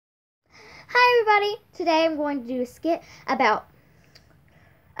Hi everybody! Today I'm going to do a skit about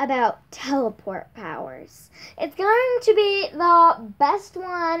teleport powers. It's going to be the best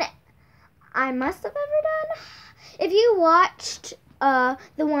one I must have ever done. If you watched the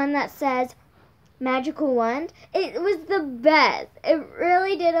one that says Magical Wand, it was the best. It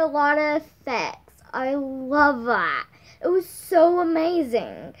really did a lot of effects. I love that. It was so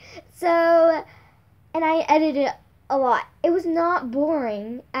amazing. And I edited it a lot. It was not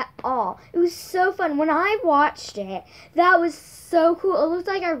boring at all. It was so fun. When I watched it, that was so cool. It looked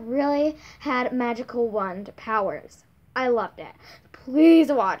like I really had magical wand powers. I loved it. Please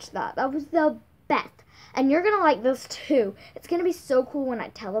watch that. That was the best. And you're going to like this too. It's going to be so cool when I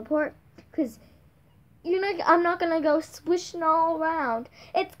teleport because I'm not going to go swishing all around.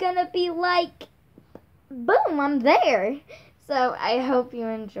 It's going to be like, boom, I'm there. So I hope you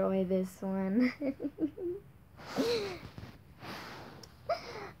enjoy this one.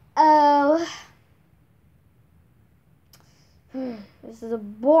 Oh, this is a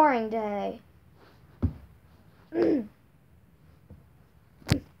boring day. I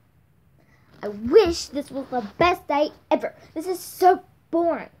wish this was the best day ever. This is so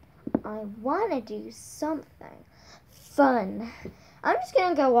boring. I want to do something fun. I'm just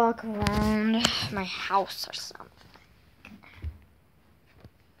going to go walk around my house or something.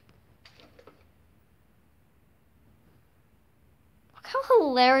 How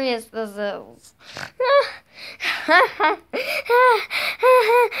hilarious this is.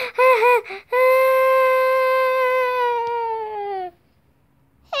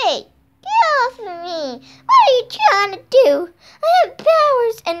 Hey, get off of me. What are you trying to do? I have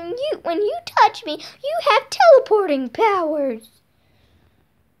powers, and when you touch me, you have teleporting powers.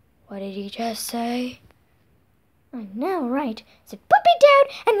 What did he just say? I know, right? So put me down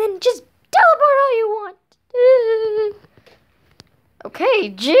and then just teleport all you want. Okay,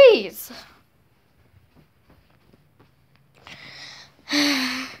 jeez.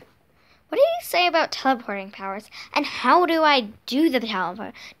 What do you say about teleporting powers? And how do I do the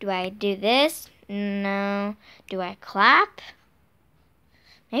teleport? Do I do this? No. Do I clap?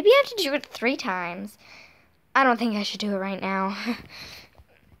 Maybe I have to do it 3 times. I don't think I should do it right now.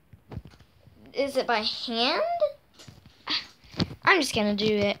 Is it by hand? I'm just gonna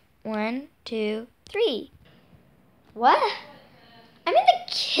do it. 1, 2, 3. What? I'm in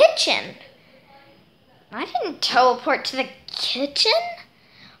the kitchen. I didn't teleport to the kitchen.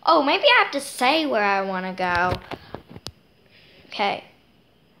 Oh, maybe I have to say where I want to go. Okay.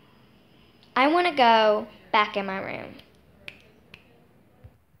 I want to go back in my room.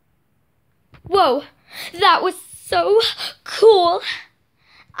 Whoa, that was so cool.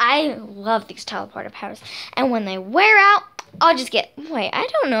 I love these teleporter powers. And when they wear out, I'll just get... Wait, I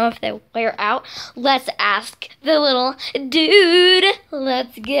don't know if they wear out. Let's ask the little dude.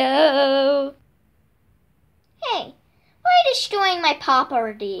 Let's go. Hey, why are you destroying my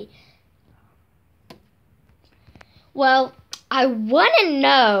property? Well, I want to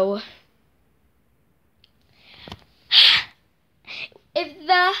know if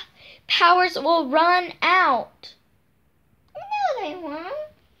the powers will run out. No, they won't.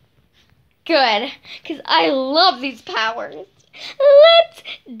 Good, because I love these powers. Let's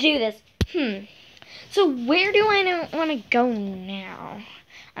do this. So where do I want to go now?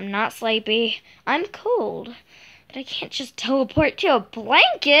 I'm not sleepy. I'm cold. But I can't just teleport to a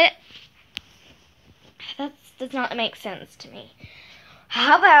blanket. That does not make sense to me.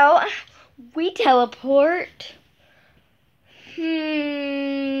 How about we teleport?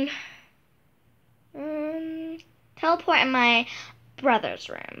 Teleport in my brother's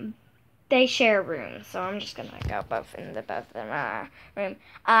room. They share rooms, so I'm just gonna go both in the room.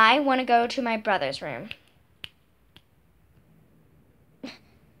 I want to go to my brother's room.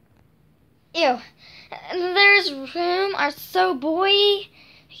 Ew, there's room are so boy.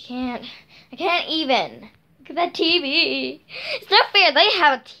 I can't even. Look at that TV. It's not fair. They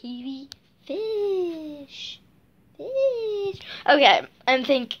have a TV. Fish. Okay, and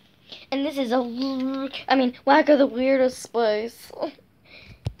this is Wacko the Weirdo Space.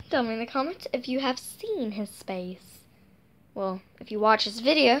 Tell me in the comments if you have seen his space. Well, if you watch this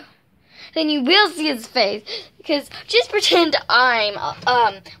video, then you will see his face. Because just pretend I'm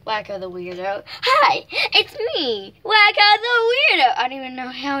Wacko the Weirdo. Hi, it's me, Wacko the Weirdo. I don't even know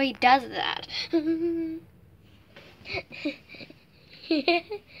how he does that.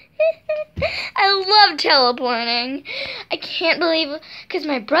 I love teleporting. I can't believe, because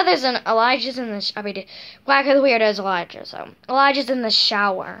my brother's in, Elijah's in the, Wacko the Weirdo is Elijah, so Elijah's in the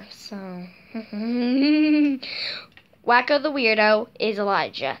shower, so. Wacko the Weirdo is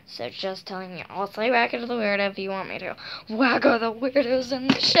Elijah. So just telling you, I'll say Wacko the Weirdo if you want me to. Wacko the Weirdo's in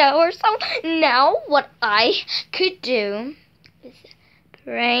the shower. So now what I could do is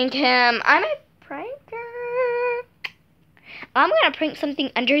prank him. I'm a pranker. I'm going to prank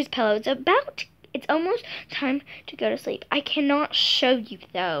something under his pillow. It's almost time to go to sleep. I cannot show you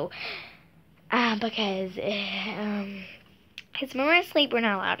though. Because when we're asleep, we're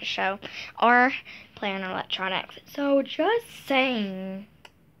not allowed to show or play on electronics. So just saying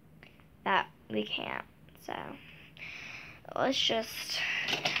that we can't. So let's just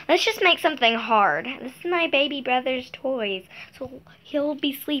make something hard. This is my baby brother's toys, so he'll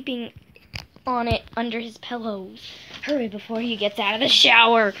be sleeping on it under his pillows. Hurry before he gets out of the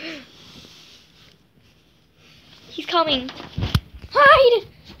shower. He's coming. Hide!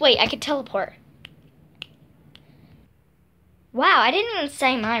 Wait, I could teleport. Wow, I didn't even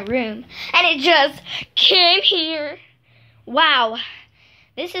say my room, and it just came here. Wow,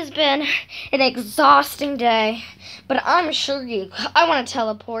 this has been an exhausting day, but I'm sure I want to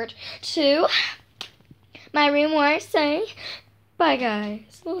teleport to my room where I say, bye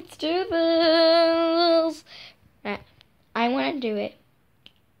guys, let's do this. I want to do it.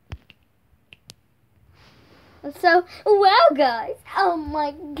 So, well guys, oh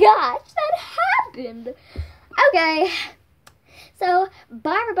my gosh, that happened. Okay. So,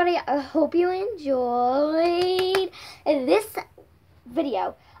 bye everybody. I hope you enjoyed this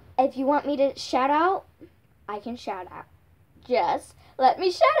video. If you want me to shout out, I can shout out. Just let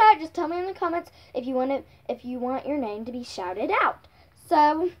me shout out. Just tell me in the comments if you want your name to be shouted out.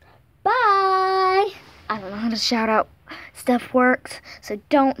 So, bye. I don't know how to shout out stuff works, so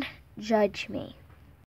don't judge me.